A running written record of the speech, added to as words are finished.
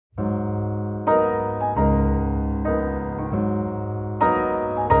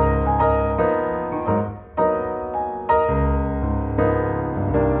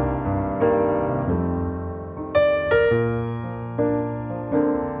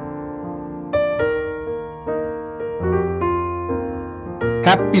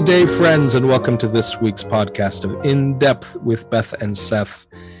Happy day, friends, and welcome to this week's podcast of In Depth with Beth and Seth.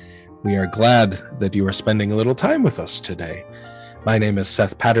 We are glad that you are spending a little time with us today. My name is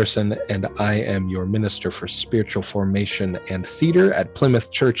Seth Patterson, and I am your Minister for Spiritual Formation and Theater at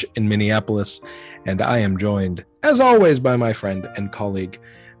Plymouth Church in Minneapolis, and I am joined, as always, by my friend and colleague,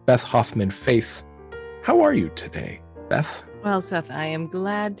 Beth Hoffman Faith. How are you today, Beth? Well, Seth, I am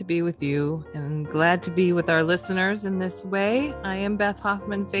glad to be with you and glad to be with our listeners in this way. I am Beth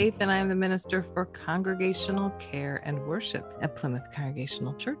Hoffman Faith, and I am the Minister for Congregational Care and Worship at Plymouth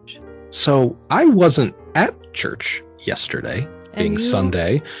Congregational Church. So I wasn't at church yesterday, being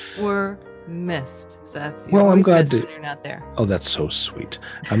Sunday. Were missed, Seth. I'm glad when you're not there. Oh, that's so sweet.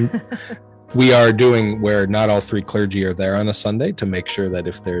 We are doing where not all three clergy are there on a Sunday to make sure that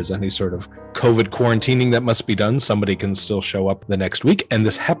if there's any sort of COVID quarantining that must be done, somebody can still show up the next week. And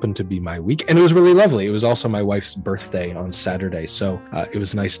this happened to be my week. And it was really lovely. It was also my wife's birthday on Saturday. So it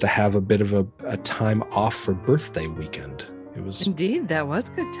was nice to have a bit of a time off for birthday weekend. It was indeed, that was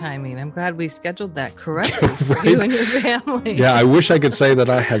good timing. I'm glad we scheduled that correctly for you and your family. Yeah, I wish I could say that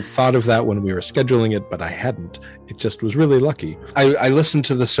I had thought of that when we were scheduling it, but I hadn't. It just was really lucky. I listened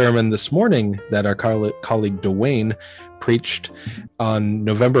to the sermon this morning that our colleague Dwayne preached on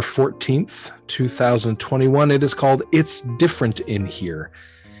November 14th, 2021. It is called It's Different in Here.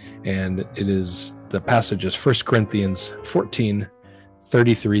 And the passage is 1 Corinthians 14,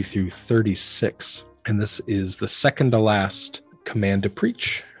 33 through 36. And this is the second to last command to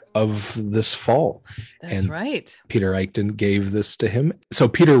preach of this fall. That's right. Peter Eichten gave this to him. So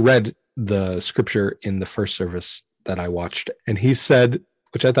Peter read the scripture in the first service that I watched, and he said,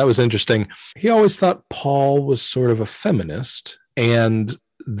 which I thought was interesting, he always thought Paul was sort of a feminist, and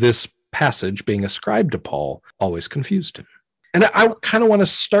this passage being ascribed to Paul always confused him. And I kind of want to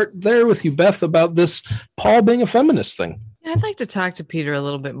start there with you, Beth, about this Paul being a feminist thing. I'd like to talk to Peter a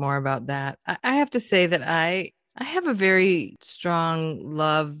little bit more about that. I have to say that I have a very strong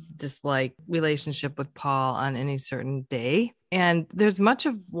love-dislike relationship with Paul on any certain day. And there's much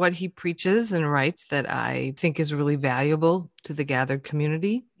of what he preaches and writes that I think is really valuable to the gathered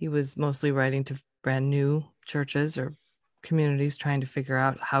community. He was mostly writing to brand new churches or communities trying to figure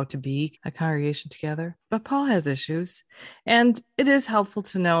out how to be a congregation together. But Paul has issues. And it is helpful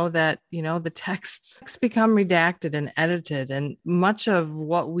to know that, the texts become redacted and edited. And much of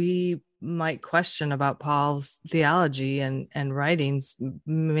what we might question about Paul's theology and writings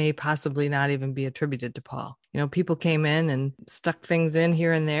may possibly not even be attributed to Paul. People came in and stuck things in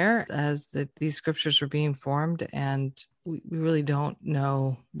here and there as these scriptures were being formed. And we really don't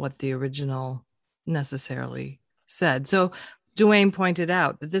know what the original necessarily said. So Dwayne pointed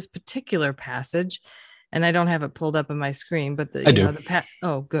out that this particular passage, and I don't have it pulled up on my screen, but I do.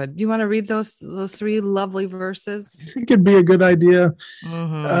 Oh, good. Do you want to read those three lovely verses? I think it'd be a good idea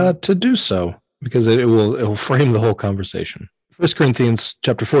to do so, because it will frame the whole conversation. 1 Corinthians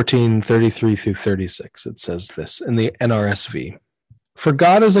chapter 14, 33 through 36. It says this in the NRSV. For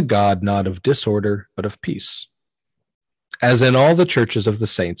God is a God not of disorder, but of peace. As in all the churches of the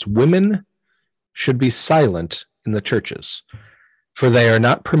saints, women should be silent in the churches, for they are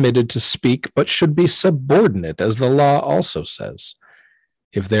not permitted to speak, but should be subordinate, as the law also says.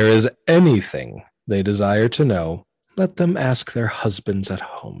 If there is anything they desire to know, let them ask their husbands at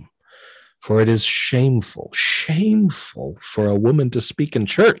home. For it is shameful for a woman to speak in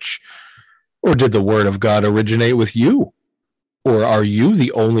church. Or did the word of God originate with you? Or are you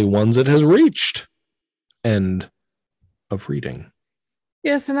the only ones it has reached? End of reading.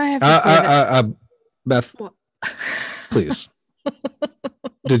 Yes, and I have to say that... Beth, please.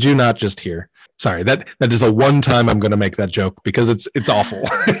 Did you not just hear? Sorry, that is the one time I'm going to make that joke because it's awful.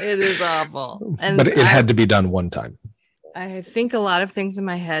 It is awful. But it had to be done one time. I think a lot of things in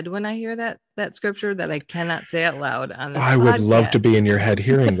my head when I hear that scripture that I cannot say out loud on this I would love to be in your head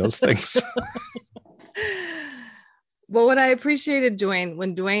hearing those things. Well, what I appreciated, Dwayne,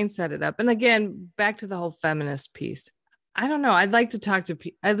 when Dwayne set it up, and again, back to the whole feminist piece. I don't know. I'd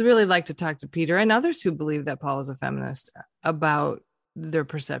really like to talk to Peter and others who believe that Paul is a feminist about their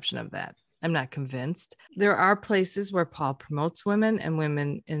perception of that. I'm not convinced. There are places where Paul promotes women and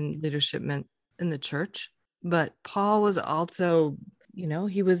women in leadership in the church, but Paul was also,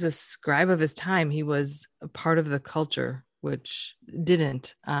 he was a scribe of his time. He was a part of the culture which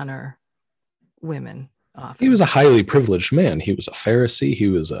didn't honor women often. He was a highly privileged man. He was a Pharisee. He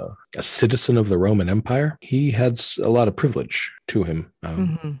was a citizen of the Roman Empire. He had a lot of privilege to him,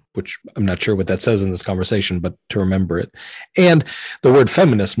 which I'm not sure what that says in this conversation, but to remember it. And the word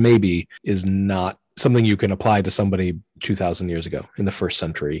feminist maybe is not something you can apply to somebody 2,000 years ago in the first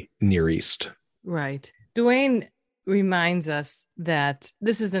century Near East. Right. Dwayne reminds us that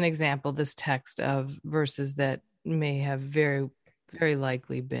this is an example, this text, of verses that may have very, very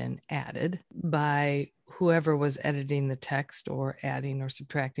likely been added by whoever was editing the text or adding or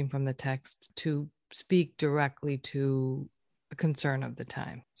subtracting from the text to speak directly to a concern of the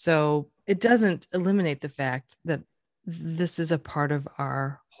time. So it doesn't eliminate the fact that this is a part of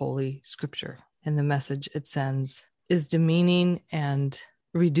our holy scripture, and the message it sends is demeaning and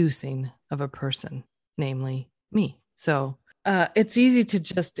reducing of a person, namely me. So it's easy to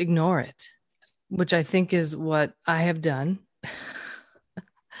just ignore it, which I think is what I have done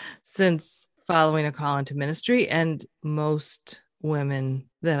since following a call into ministry. And most women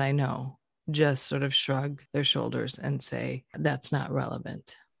that I know just sort of shrug their shoulders and say, that's not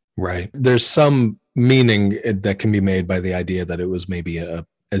relevant. Right. There's some meaning that can be made by the idea that it was maybe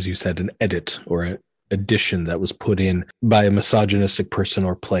as you said, an edit or an addition that was put in by a misogynistic person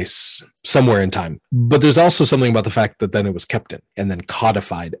or place somewhere in time. But there's also something about the fact that then it was kept in and then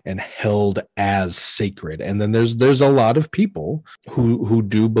codified and held as sacred. And then there's a lot of people who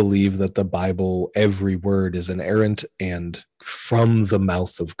do believe that the Bible, every word is inerrant and from the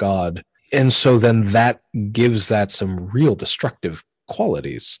mouth of God. And so then that gives that some real destructive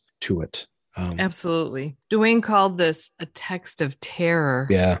qualities to it. Absolutely. Duane called this a text of terror.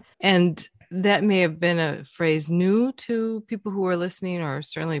 Yeah. And that may have been a phrase new to people who are listening, or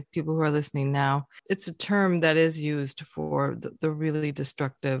certainly people who are listening now. It's a term that is used for the really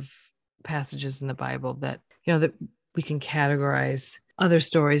destructive passages in the Bible that, that we can categorize other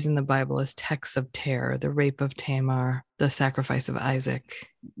stories in the Bible as texts of terror, the rape of Tamar, the sacrifice of Isaac,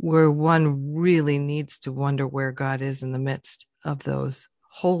 where one really needs to wonder where God is in the midst of those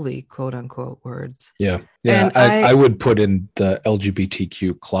holy, quote unquote, words. Yeah. And I would put in the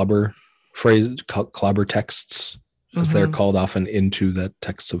LGBTQ clobber texts, as they're called often, into that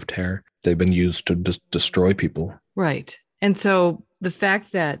text of terror. They've been used to destroy people. Right. And so the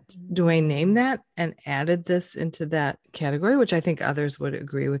fact that Duane named that and added this into that category, which I think others would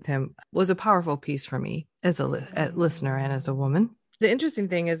agree with him, was a powerful piece for me as a listener and as a woman. The interesting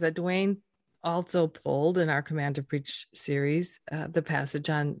thing is that Duane also pulled in our Command to Preach series the passage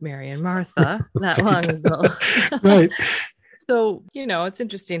on Mary and Martha not long ago. Right. So, it's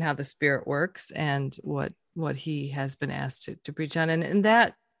interesting how the Spirit works and what he has been asked to preach on. And in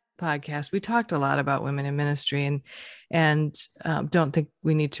that podcast, we talked a lot about women in ministry, and don't think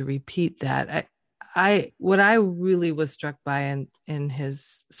we need to repeat that. What I really was struck by in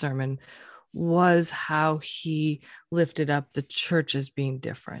his sermon was how he lifted up the church as being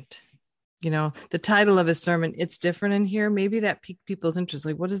different. The title of his sermon, "It's Different in Here," maybe that piqued people's interest.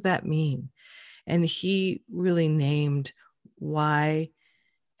 Like, what does that mean? And he really named why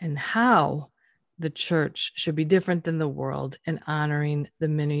and how the church should be different than the world and honoring the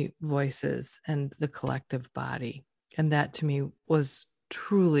many voices and the collective body. And that to me was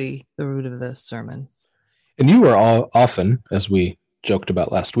truly the root of the sermon. And you were all often, as we joked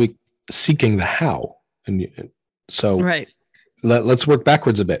about last week, seeking the how. And so right. Let's work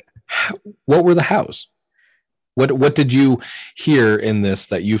backwards a bit. What were the hows? What did you hear in this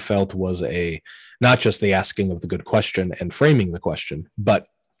that you felt was not just the asking of the good question and framing the question, but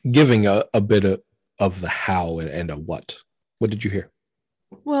giving a bit of the how and a what? What did you hear?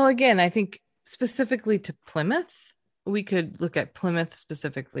 Well, again, I think specifically to Plymouth, we could look at Plymouth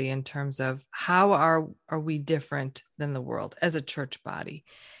specifically in terms of how are we different than the world as a church body?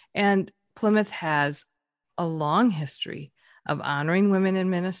 And Plymouth has a long history of honoring women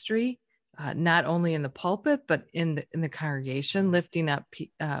in ministry, not only in the pulpit, but in the congregation, lifting up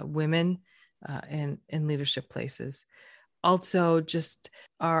women in leadership places. Also, just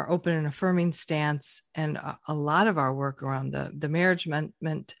our open and affirming stance, and a lot of our work around the marriage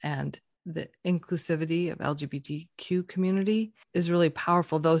amendment and the inclusivity of LGBTQ community is really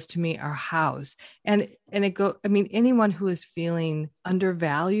powerful. Those to me are hows. And anyone who is feeling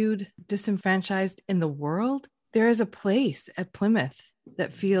undervalued, disenfranchised in the world, there is a place at Plymouth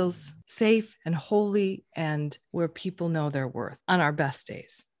that feels safe and holy and where people know their worth on our best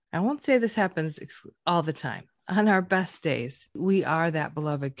days. I won't say this happens all the time. On our best days, we are that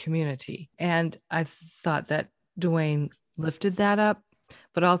beloved community. And I thought that Duane lifted that up,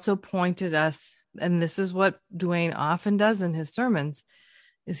 but also pointed us, and this is what Duane often does in his sermons,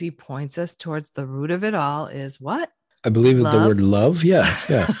 is he points us towards the root of it all is what? I believe the word love. Yeah.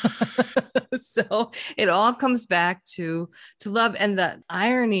 So it all comes back to love. And the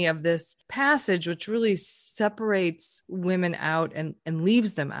irony of this passage, which really separates women out and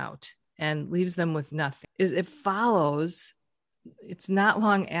leaves them out and leaves them with nothing, is it follows. It's not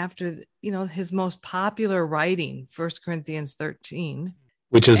long after, his most popular writing, 1 Corinthians 13.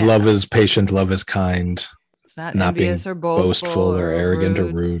 Which is love is patient, love is kind. It's not Not being envious or boastful or arrogant rude.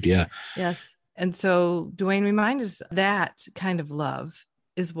 or rude. Yeah. Yes. And so Dwayne reminds us that kind of love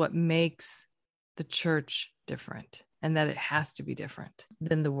is what makes the church different, and that it has to be different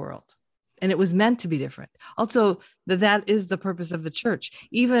than the world. And it was meant to be different. Also, that is the purpose of the church,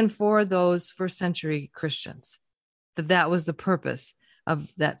 even for those first century Christians, that was the purpose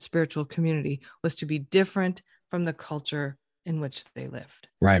of that spiritual community, was to be different from the culture in which they lived.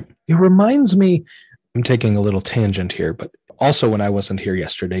 Right. It reminds me, I'm taking a little tangent here, but also when I wasn't here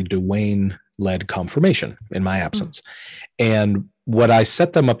yesterday, Dwayne led confirmation in my absence. And what I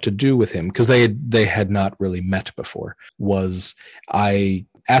set them up to do with him, because they had not really met before, was I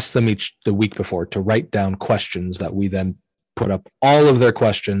asked them the week before to write down questions that we then put up all of their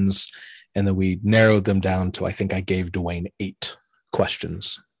questions, and then we narrowed them down to, I think I gave Dwayne 8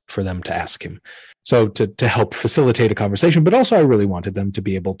 questions for them to ask him. So to help facilitate a conversation, but also I really wanted them to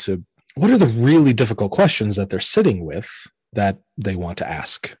be able to, what are the really difficult questions that they're sitting with that they want to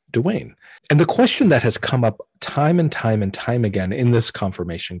ask Dwayne? And the question that has come up time and time and time again in this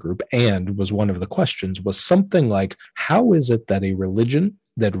confirmation group, and was one of the questions, was something like, how is it that a religion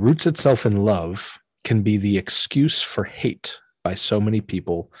that roots itself in love can be the excuse for hate by so many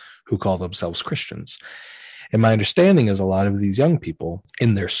people who call themselves Christians? And my understanding is a lot of these young people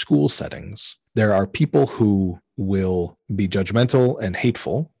in their school settings, there are people who will be judgmental and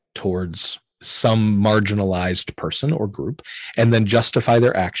hateful towards some marginalized person or group, and then justify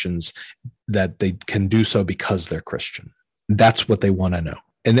their actions that they can do so because they're Christian. That's what they want to know.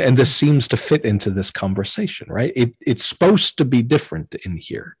 And this seems to fit into this conversation, right? It's supposed to be different in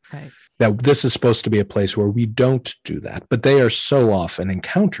here. Right. Now, this is supposed to be a place where we don't do that, but they are so often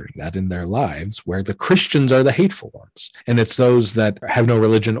encountering that in their lives, where the Christians are the hateful ones. And it's those that have no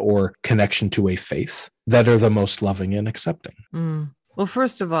religion or connection to a faith that are the most loving and accepting. Well,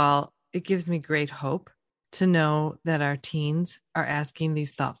 first of all, it gives me great hope to know that our teens are asking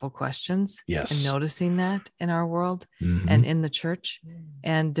these thoughtful questions. Yes. And noticing that in our world and in the church,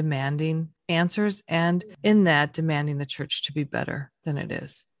 and demanding answers, and in that demanding the church to be better than it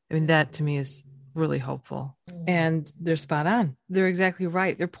is. I mean, that to me is really hopeful. And they're spot on. They're exactly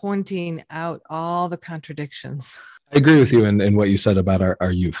right. They're pointing out all the contradictions. I agree with you in what you said about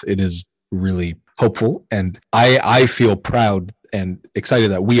our youth. It is really hopeful. And I feel proud and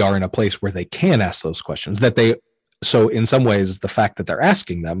excited that we are in a place where they can ask those questions, so in some ways, the fact that they're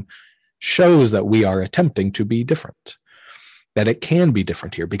asking them shows that we are attempting to be different, that it can be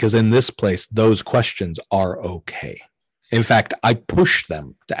different here, because in this place, those questions are okay. In fact, I push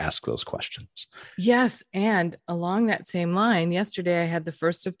them to ask those questions. Yes. And along that same line, yesterday I had the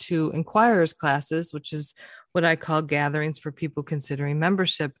first of 2 Inquirers classes, which is what I call gatherings for people considering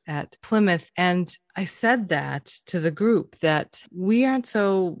membership at Plymouth. And I said that to the group, that we aren't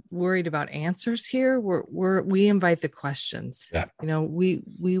so worried about answers here. We invite the questions. Yeah. You know,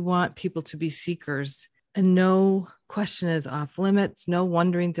 we want people to be seekers, and no question is off limits. No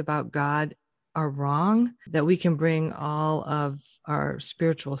wonderings about God are wrong, that we can bring all of our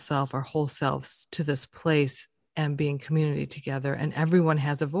spiritual self, our whole selves, to this place and be in community together, and everyone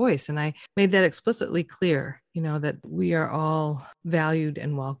has a voice. And I made that explicitly clear, that we are all valued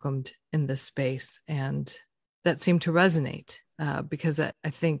and welcomed in this space. And that seemed to resonate because I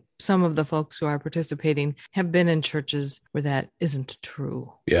think some of the folks who are participating have been in churches where that isn't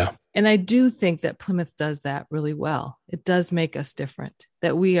true. Yeah. And I do think that Plymouth does that really well. It does make us different,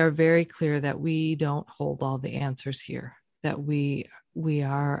 that we are very clear that we don't hold all the answers here, that we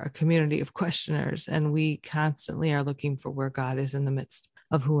are a community of questioners, and we constantly are looking for where God is in the midst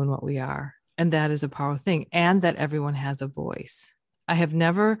of who and what we are. And that is a powerful thing, and that everyone has a voice. I have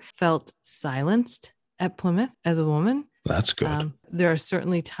never felt silenced at Plymouth as a woman. That's good. There are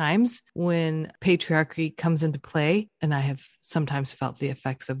certainly times when patriarchy comes into play, and I have sometimes felt the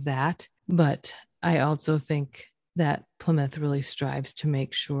effects of that. But I also think that Plymouth really strives to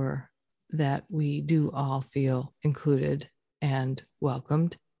make sure that we do all feel included and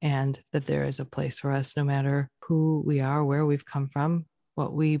welcomed, and that there is a place for us no matter who we are, where we've come from,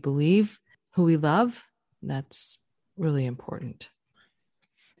 what we believe, who we love. That's really important.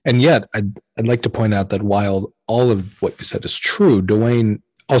 And yet, I'd like to point out that while all of what you said is true, Dwayne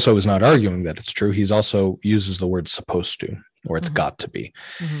also is not arguing that it's true. He's also uses the word supposed to, or it's got to be,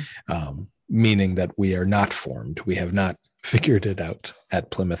 meaning that we are not formed. We have not figured it out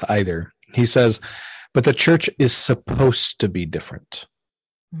at Plymouth either. He says, but the church is supposed to be different.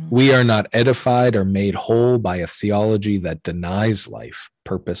 We are not edified or made whole by a theology that denies life,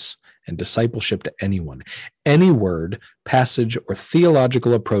 purpose, and discipleship to anyone. Any word, passage, or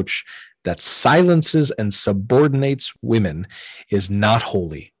theological approach that silences and subordinates women is not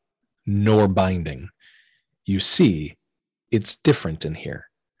holy nor binding. you see it's different in here.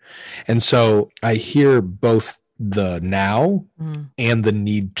 And so I hear both the now and the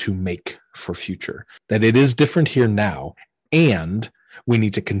need to make for future, that it is different here now, and we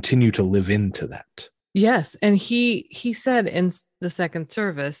need to continue to live into that. Yes. And he said in the second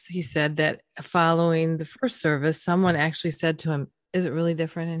service, he said that following the first service, someone actually said to him, is it really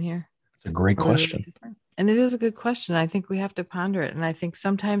different in here? It's a great question. Really, and it is a good question. I think we have to ponder it. And I think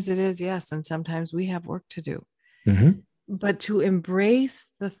sometimes it is, yes. And sometimes we have work to do. But to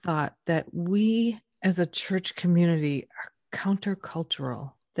embrace the thought that we as a church community are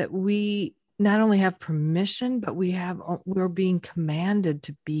countercultural, that we not only have permission, but we're being commanded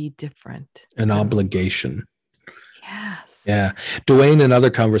to be different. An obligation. Yes. Yeah. Dwayne in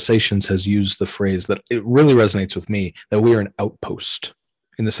other conversations has used the phrase that it really resonates with me, that we are an outpost,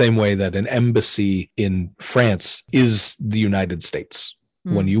 in the same way that an embassy in France is the United States.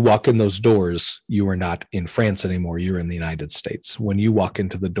 When you walk in those doors, you are not in France anymore. You're in the United States. When you walk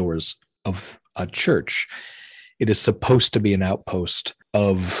into the doors of a church, it is supposed to be an outpost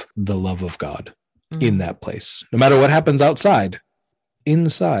of the love of God in that place. No matter what happens outside,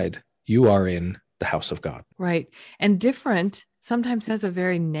 inside, you are in the house of God. Right. And different sometimes has a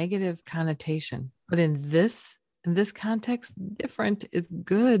very negative connotation. But in this context, different is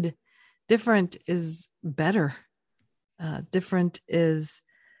good. Different is better. Different is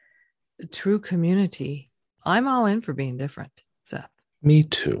true community. I'm all in for being different, Seth. Me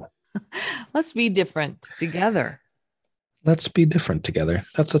too. Let's be different together. Let's be different together.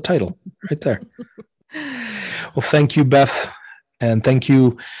 That's the title right there. Well, thank you, Beth. And thank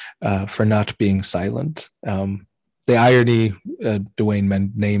you for not being silent. The irony,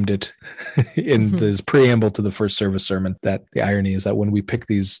 Dwayne named it in this preamble to the first service sermon, that the irony is that when we pick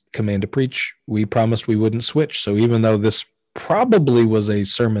these command to preach, we promised we wouldn't switch. So even though this probably was a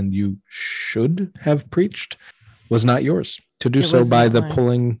sermon you should have preached, was not yours to do so by the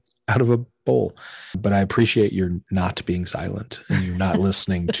pulling out of a bowl. But I appreciate your not being silent and you not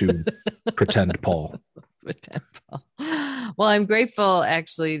listening to pretend Paul. Well, I'm grateful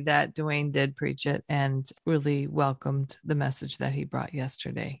actually that Dwayne did preach it and really welcomed the message that he brought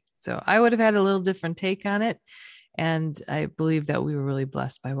yesterday. So I would have had a little different take on it. And I believe that we were really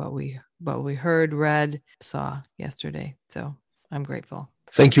blessed by what we heard, read, saw yesterday. So I'm grateful.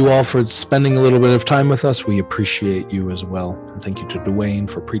 Thank you all for spending a little bit of time with us. We appreciate you as well. And thank you to Dwayne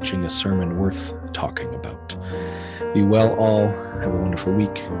for preaching a sermon worth talking about. Be well all. Have a wonderful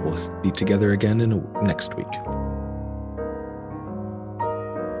week. We'll be together again next week.